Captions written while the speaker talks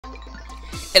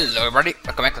Hello everybody,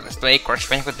 welcome back to Let's Play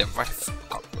Cortex with the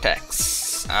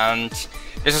Cortex. And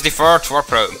this is the fourth warp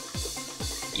room.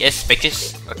 Yes,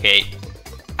 bitches. Okay.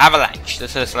 Avalanche.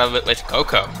 This is level with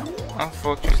Coco.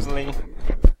 Unfortunately.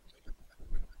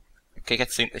 Okay,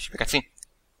 cutscene. There should be cutscene.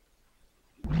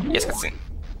 Yes, cutscene.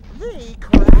 The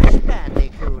Crash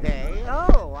Bandicoot, eh?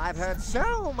 Oh, I've heard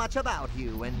so much about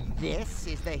you, and this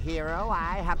is the hero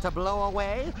I have to blow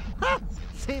away? Ha!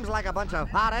 Seems like a bunch of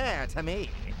hot air to me.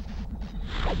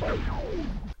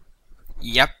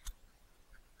 Yep.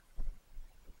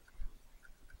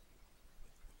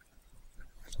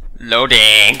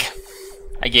 Loading!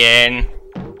 Again.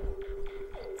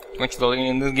 Too much loading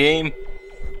in this game.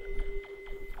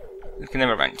 It can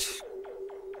never end.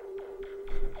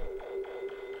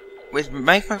 Was my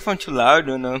microphone too loud?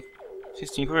 No, no.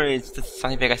 16 for it's the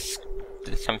sound like I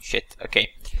did some shit.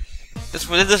 Okay. This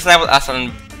level has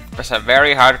a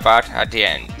very hard part at the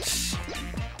end.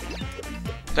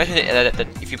 Especially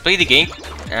if you play the game,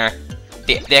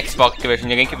 the Xbox version,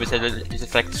 the GameCube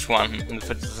is like this one in the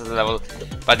first level,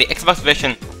 but the Xbox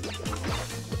version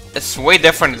is way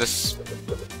different. This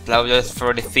level just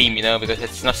for the theme, you know, because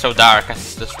it's not so dark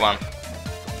as this one.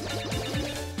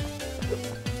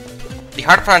 The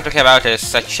hard part I'm talking about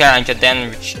is a challenge at the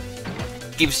end which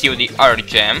gives you the other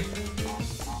gem,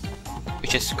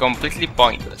 which is completely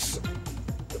pointless.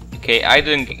 Okay, I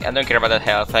don't care about that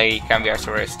health. I can be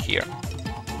also risk here.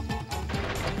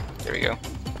 There we go.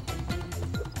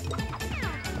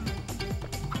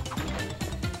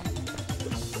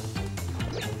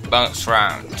 Bounce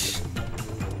round.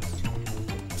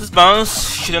 This bounce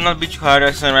should not be too hard,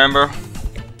 as I remember.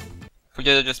 For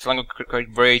just long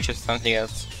quick bridge or something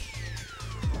else.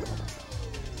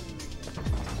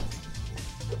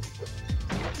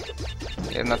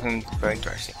 There's nothing very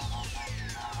interesting.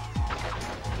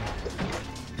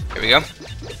 Here we go.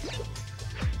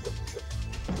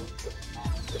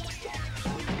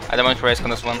 I don't want to risk on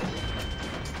this one,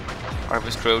 or I'll be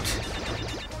screwed.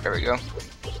 There we go.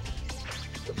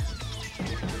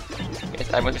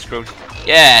 Yes, I want to be screwed.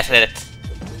 Yes, I did it.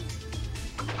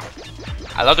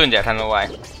 I love doing that, I don't know why.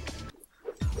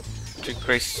 3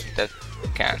 crates that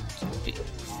can't be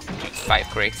 5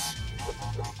 crates.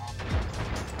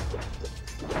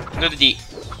 Look at the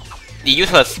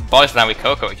useless boss now with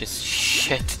Coco, which is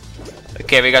shit.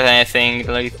 Okay, we got anything,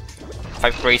 only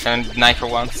 5 crates and nitro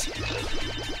ones.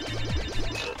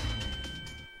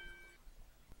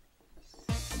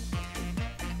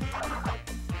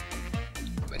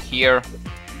 Here,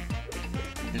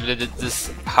 this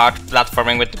hard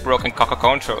platforming with the broken Coco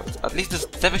controls. At least this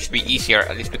level should be easier,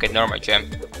 at least to get normal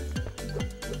gem.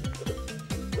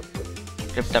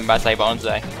 Krypton Bonsai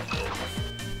Bonsai.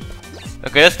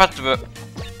 Okay, this part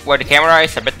where the camera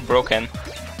is a bit broken.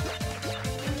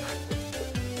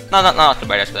 No, not too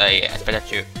bad, I expect that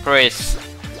too. Probably is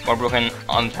more broken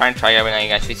on the turn trial when I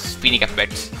actually speeding up a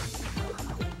bit.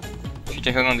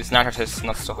 Jumping on these natters is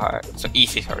not so hard, so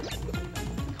easy, sorry.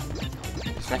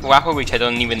 Like Wahoo, which I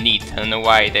don't even need. I don't know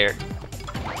why they're.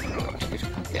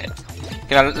 Okay,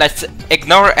 now let's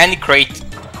ignore any crate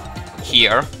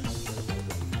here.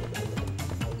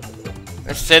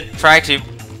 Instead, try to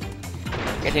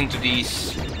get into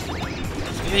these.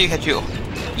 You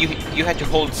had to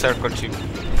hold circle too.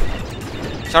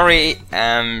 Sorry,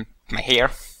 my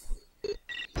hair.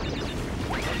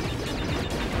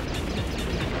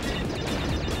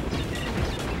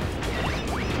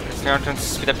 Don't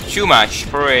speed up too much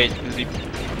for it.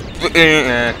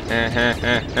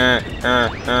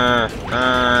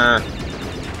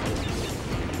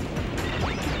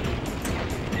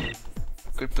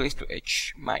 Good place to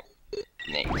etch my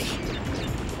name.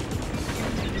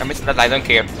 I missed that, I don't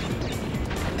care.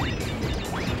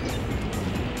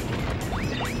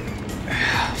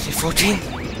 See, 14?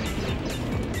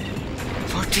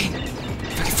 14?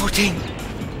 Fucking 14!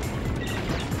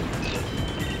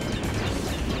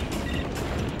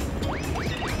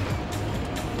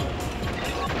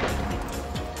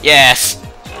 Yes!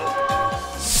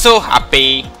 So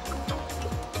happy!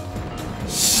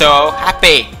 So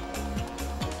happy!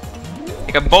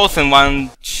 I got both in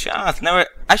one shot. I've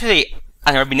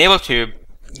never been able to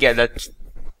get that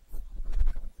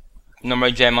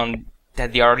normal gem on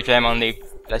the other gem on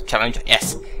that challenge.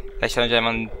 Yes! That challenge gem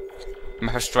on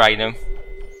my first try, you know.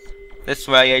 That's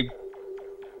why I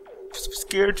was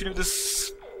scared to do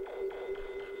this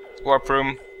warp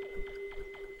room.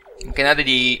 Okay, now that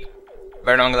the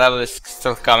very long level is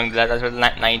still coming, that's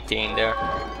 19 there.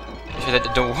 Which I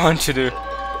don't want to do.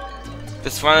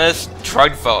 This one is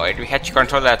Droid Void. We had to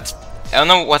control that. I don't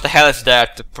know what the hell is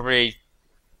that. Probably.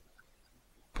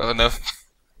 I don't know.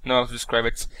 know how to describe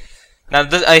it. Now,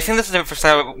 I think this is the first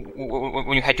time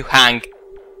when you had to hang.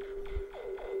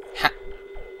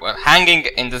 Well, hanging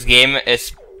in this game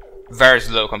is very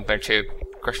slow compared to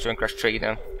Crash 2 and Crash 3,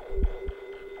 though.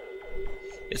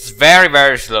 It's very,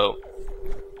 very slow.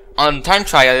 On time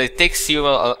trial, it takes you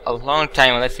a long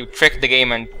time unless you trick the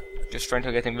game and just trying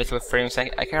to get invisible frames. I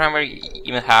can't remember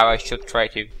even how. I should try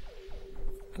to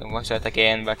watch that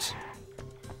again, but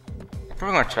I'm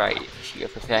probably gonna try here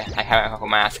because I have a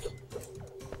mask.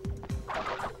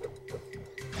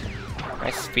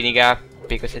 Nice speeding up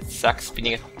because it sucks.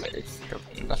 Speeding up, it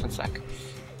doesn't suck.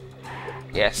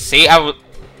 Yeah, see how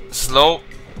slow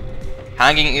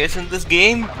hanging is in this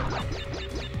game?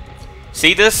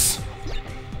 See this?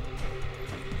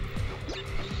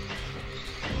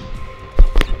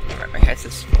 My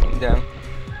headset's falling down.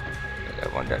 I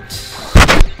want that.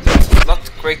 It's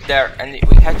not great there, and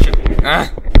we had to.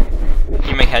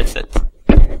 In my headset.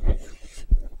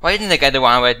 Why didn't I get the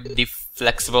one with the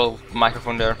flexible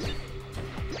microphone there?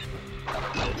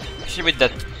 Should be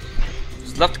that.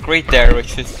 It's not great there,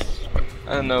 which is.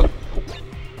 I don't know.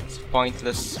 It's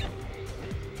pointless.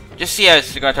 Just see how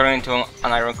it's gonna turn into an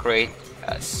iron crate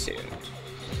as soon.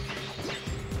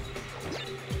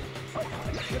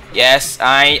 Yes,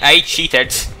 I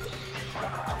cheated.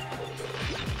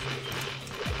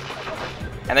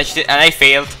 And I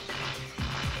failed.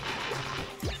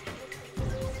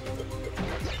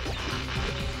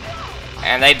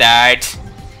 And I died.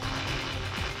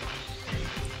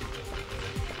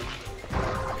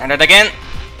 And then again.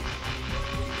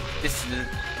 This is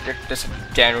there's a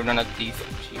general none of these.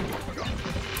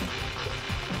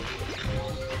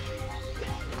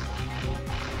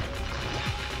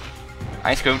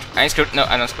 I screwed. No,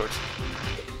 I'm not screwed.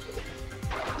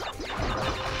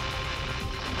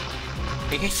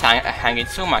 He keeps hanging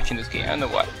so much in this game. I don't know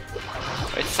what.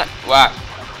 It's like wow.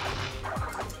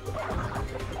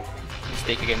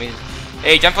 Mistake again.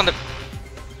 Hey, jump on the.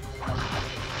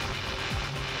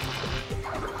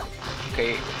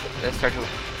 Okay, let's try to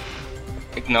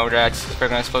ignore that. We're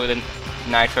gonna explode with the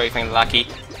nitro if I'm lucky.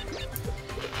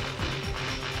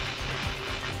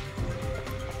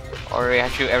 Or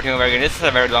actually everything over again. This is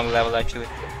a very long level actually.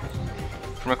 If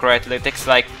I remember correctly, it takes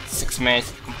like 6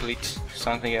 minutes to complete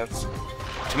something else.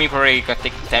 To me probably it gonna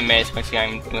take 10 minutes once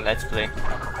I'm doing Let's Play.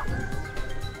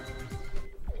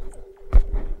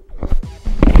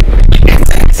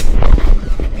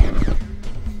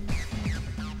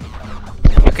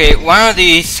 Okay, one of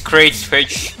these crates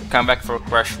which come back for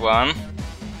Crash 1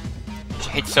 which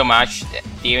hit so much that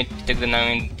they even took the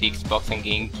name in the Xbox and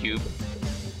GameCube.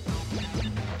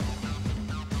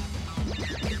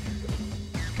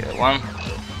 Okay, one.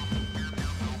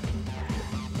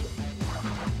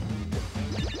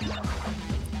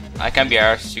 I can be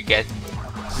arsed to get.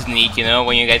 This is neat, you know,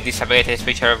 when you get these abilities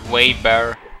which are way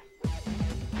better.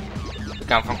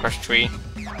 Come from Crash 3.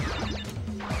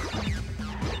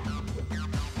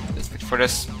 Let's wait for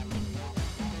this.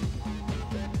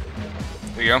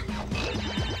 Here we go.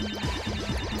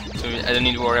 So I don't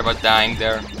need to worry about dying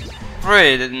there.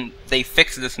 Really, didn't they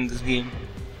fix this in this game?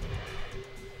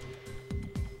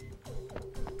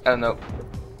 I don't know.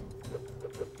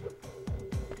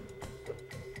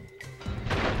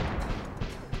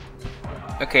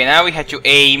 Okay, now we had to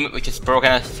aim, which is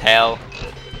broken as hell.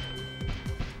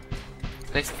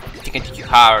 Let's think it too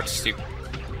hard to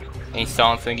aim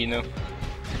something, you know.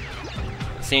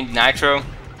 Same nitro.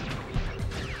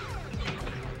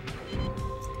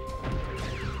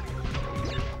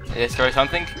 Did I destroy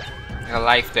something? There's a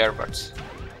life there, but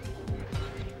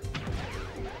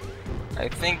I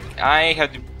think I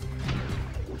have to.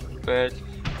 But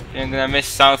I'm gonna miss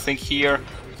something here.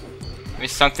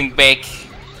 Miss something big.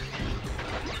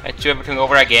 I do everything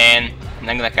over again, and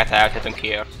I'm gonna cut out. I don't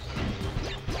care.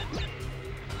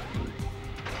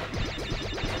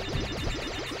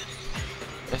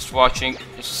 Just watching,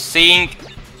 just seeing.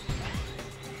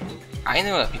 I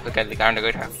know that people get the car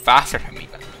going faster than me,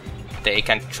 but they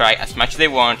can try as much as they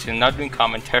want to, not doing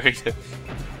commentary. So.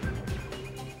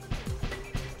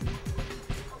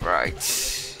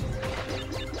 Right.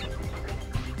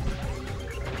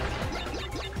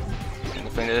 I'm gonna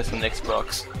play this on the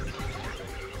Xbox.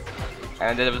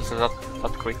 And that was not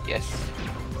quick, yes.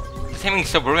 This aiming is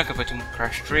so broken compared to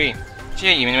Crash 3.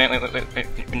 Gee, even when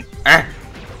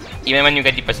you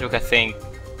get the bazooka thing,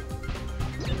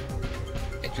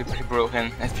 it's pretty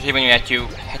broken. Especially when you had to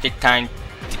hit the time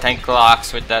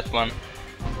clocks with that one.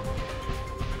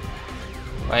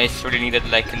 Well, it's really needed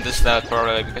like in this level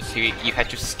probably because you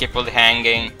had to skip all the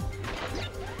hanging.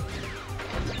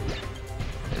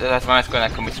 That's when it's gonna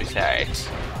commit suicide.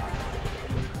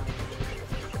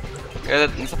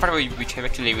 It's a part which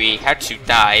actually we had to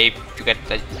die to get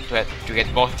to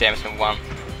get both gems in one.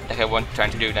 Like I want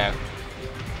trying to do now.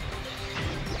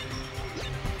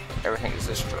 Everything is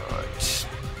destroyed. It's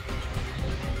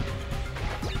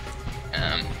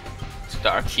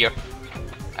dark here.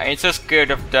 I'm so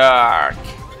scared of dark.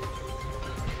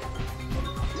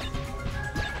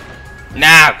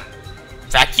 Now!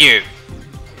 Fuck you!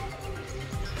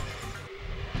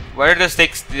 Where the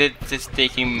sticks did this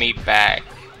taking me back?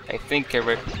 I think I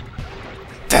read.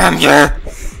 Damn you!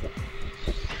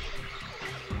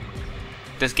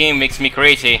 This game makes me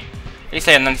crazy. At least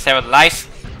I have 97 lives.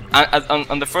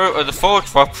 On the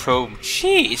fourth warp room.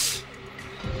 Jeez!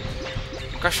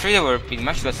 Crush 3 there would be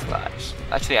much less lives.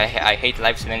 Actually, I hate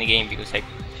lives in any game because I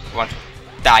want to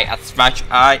die as much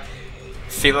I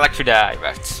feel like to die,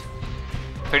 but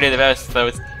pretty the best.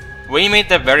 So we made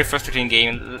the very frustrating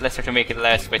game. Let's try to make it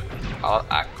less with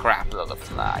a crap load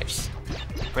of lives.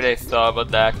 Pretty thought about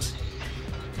that.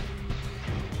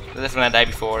 That's when I died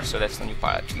before, so that's the new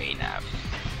part to me now.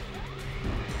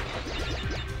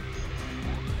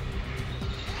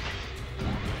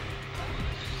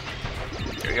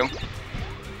 There we go.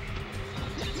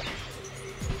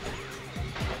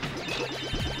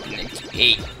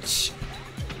 98.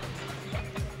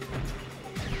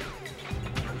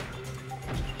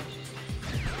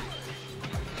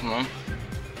 Come on.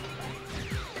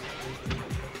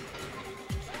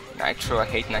 Nitro, I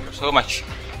hate Nitro so much.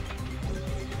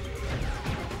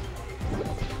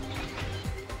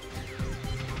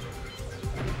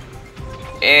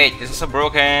 Hey, this is so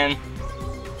broken.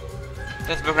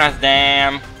 This is broken as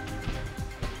damn.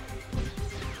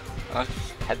 I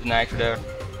had the Nitro there.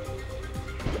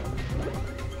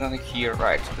 Nothing here,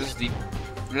 right? This is the.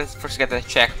 Let's first get the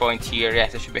checkpoint here.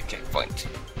 Yes, there should be a checkpoint.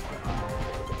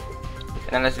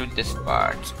 And then let's do this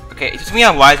part. Okay, it took me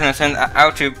a while to understand how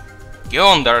to go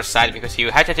on the other side because you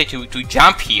had to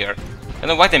jump here. I don't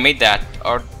know why they made that.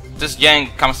 Or this gang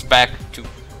comes back to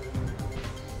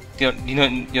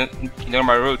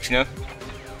normal route, you know.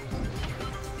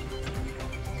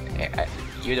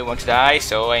 You don't want to die,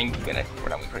 so I'm gonna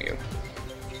run away from you.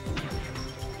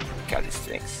 God, these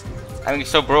things. I'm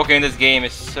so broken in this game.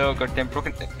 It's so goddamn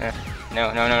broken.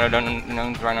 No,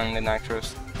 don't run on the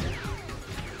nitros.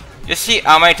 You see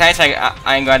how many times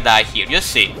I'm gonna die here. You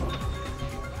see.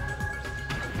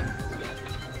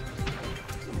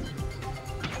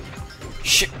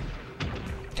 Shit.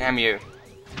 Damn you.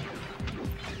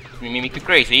 You make me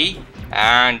crazy.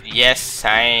 And yes,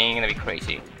 I'm gonna be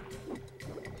crazy.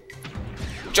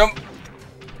 Jump!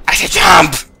 I said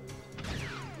jump!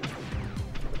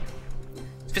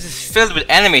 This is filled with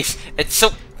enemies. It's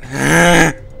so.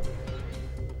 I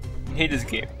hate this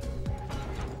game.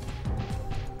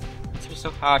 It's so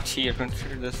hard here.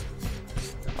 Consider this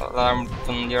alarm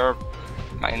from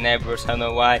my neighbors. I don't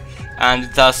know why. And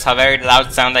it does a very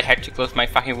loud sound. I had to close my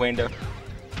fucking window.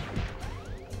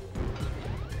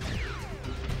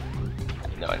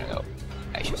 No.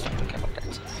 I should stop talking about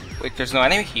that. Wait, there's no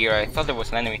enemy here. I thought there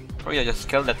was an enemy. Probably I just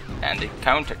killed it and it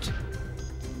counted.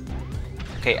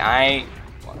 Okay,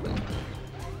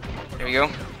 there we go.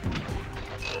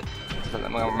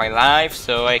 My life,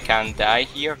 so I can die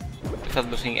here without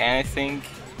losing anything.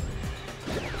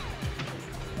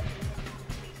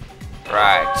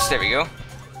 Right, there we go.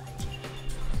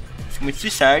 Switch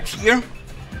to side here.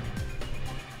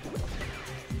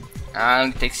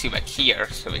 And it takes you back here,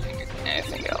 so we can get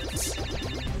anything else.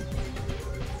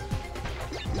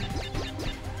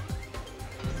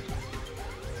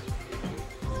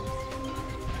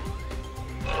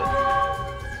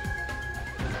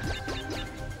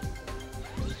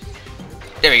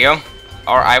 There we go.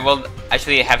 Or I will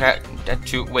actually have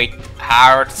to wait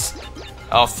hours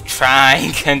of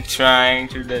trying and trying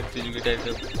to do that.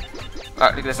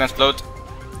 Oh, let's not explode.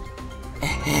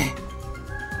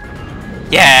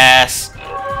 Yes!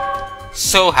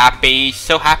 So happy,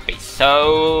 so happy,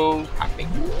 so happy.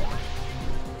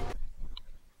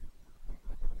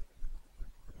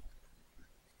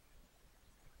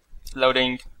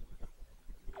 Loading.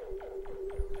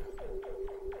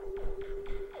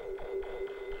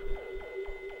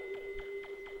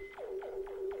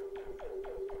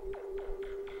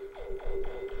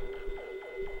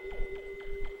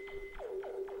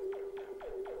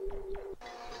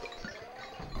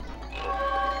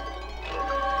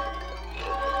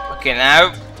 Okay,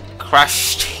 now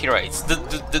crushed heroes.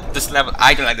 This level,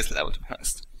 I don't like this level, to be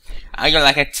honest. I don't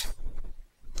like it.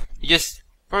 You just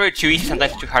probably too easy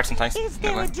sometimes, too hard sometimes. Is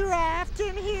there a draft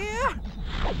in here?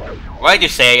 Why did you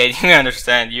say? I didn't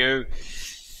understand you.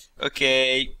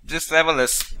 Okay, this level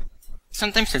is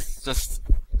sometimes it's just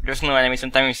there's no enemy.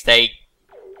 Sometimes they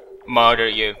murder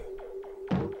you.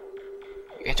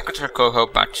 You have to control Coho,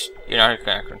 but you're not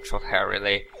gonna control her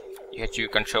really. You have to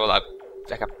control like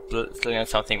a billion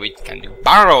something which can do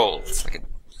barrels, like a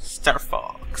Star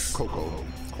Fox.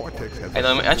 Cortex has I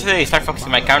don't actually Star Fox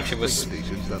in my country was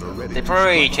they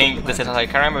probably changed the title. I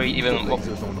can't remember even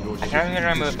I can't even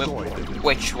remember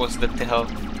which was the title.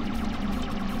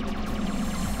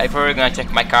 I'm probably gonna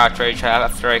check my cartridge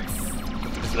after I go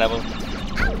to this level.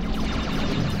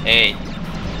 Hey,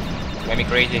 you made me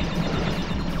crazy.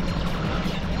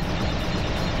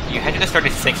 You had to destroy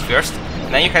these things first,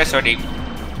 then you can destroy the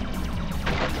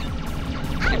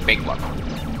big one.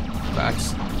 But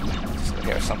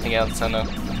there's something else. I don't know.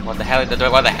 What the hell?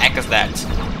 What the heck is that?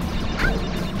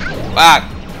 Fuck!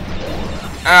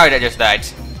 Oh, they just died.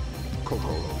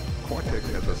 Cortex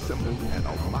has assembled an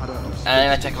armada of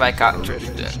And I check my cartridge.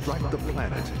 strike the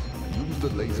planet. Use the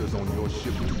lasers on your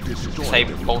ship to destroy Say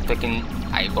Baltic in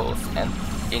both and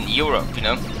in Europe, you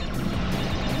know.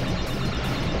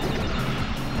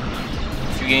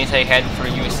 Few units I had for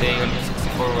USA on the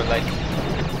 64 were like,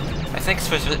 I think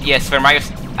it was yes for Mario.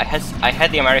 I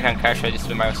had the American cartridge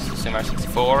for Mario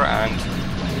 64 and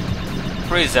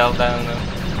for Zelda. I don't know.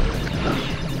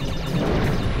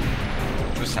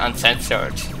 It was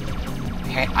uncensored.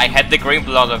 I had the green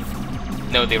blood of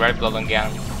the red blood on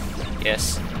Gan.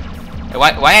 Yes. Why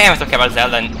am I talking about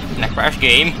Zelda in a Crash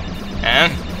game?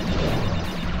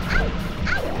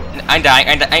 I'm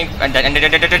dying.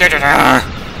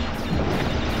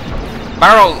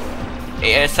 Barrel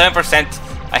 7%.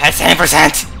 I had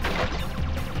 7%.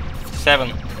 7.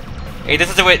 Hey, this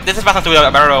is the way. This is button to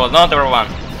a barrel roll, not the barrel one.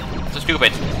 So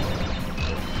stupid.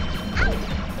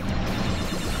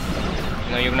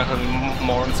 No, you're gonna have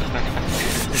more on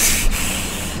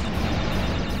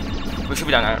 795. We should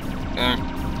be done now.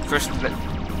 First,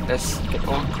 let's get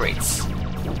all crates.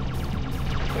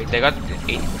 Wait, they got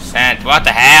 80%. What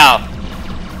the hell?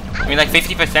 I mean, like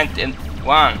 50% in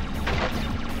one.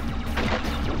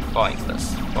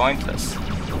 Pointless. Pointless.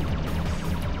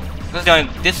 This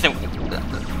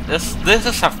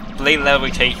is a play level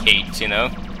which I hate, you know?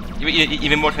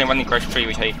 Even more than Running Crash 3,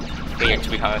 which I hate, to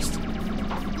be honest.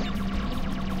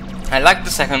 I like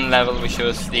the second level, which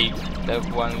was the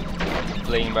one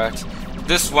playing, but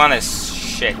this one is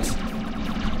shit.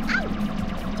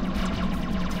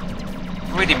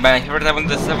 Really bad. My favorite level in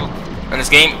this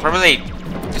game, probably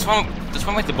this one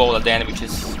with the ball at the end, which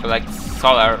is like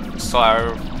solar,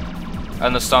 I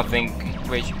don't know, something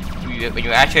which when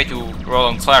you actually had to roll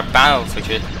on solar panels, which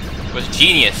was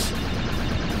genius.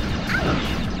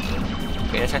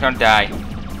 Okay, let's not die.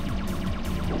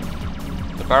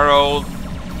 The barrel.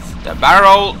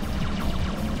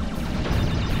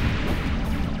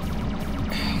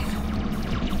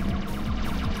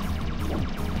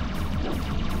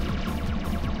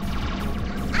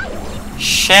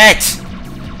 Shit!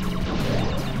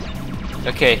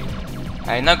 Okay,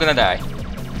 I'm not gonna die.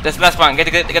 This last one,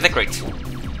 get the crate.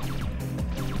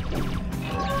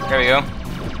 There we go.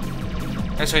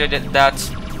 Let's show you that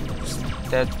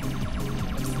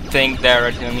thing there.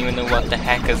 I don't even know what the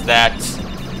heck is that.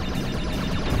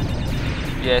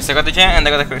 Yes, I got the gem and I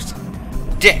got the crate.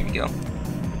 There we go.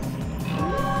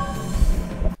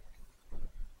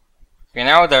 Okay,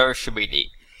 now there should be the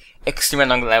extreme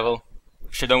long level,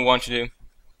 which I don't want to do.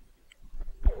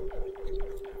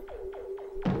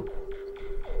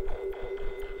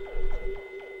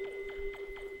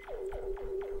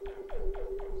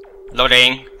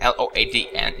 Loading,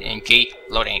 L-O-A-D-N-G,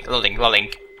 loading.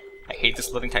 I hate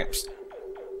this loading times.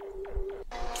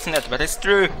 It's not, but it's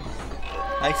true.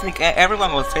 I think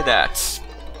everyone will say that.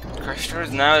 Crusher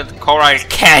is now the Coral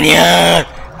Canyon!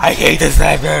 I hate this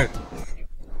level!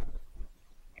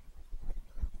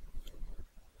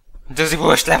 This is the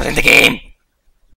worst level in the game!